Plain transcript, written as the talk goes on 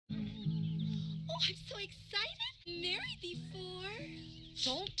Oh, I'm so excited. Married before.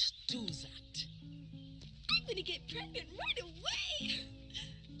 Don't do that. I'm going to get pregnant right away.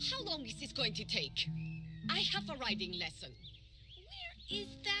 How long is this going to take? I have a riding lesson. Where is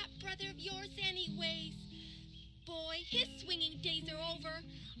that brother of yours anyways? Boy, his swinging days are over.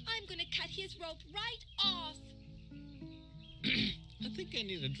 I'm going to cut his rope right off. I think I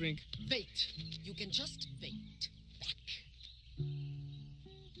need a drink. Wait. You can just wait. Back.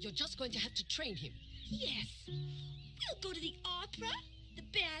 You're just going to have to train him. Yes. We'll go to the opera, the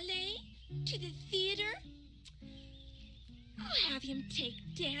ballet, to the theater. I'll have him take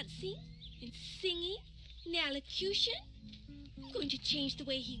dancing and singing and elocution. I'm going to change the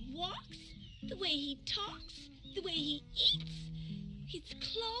way he walks, the way he talks, the way he eats, his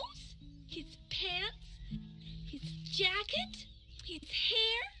clothes, his pants, his jacket, his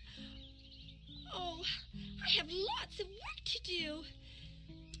hair. Oh, I have lots of work to do.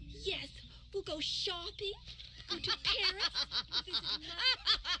 Yes, we'll go shopping, go to Paris, visit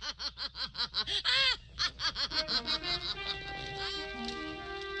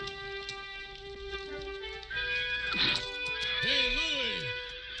Hey, Louie!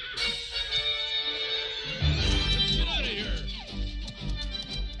 Let's get out of here!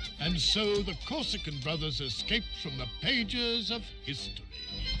 And so the Corsican brothers escaped from the pages of history.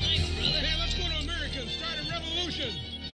 Thanks, brother. Hey, let's go to America and start a revolution!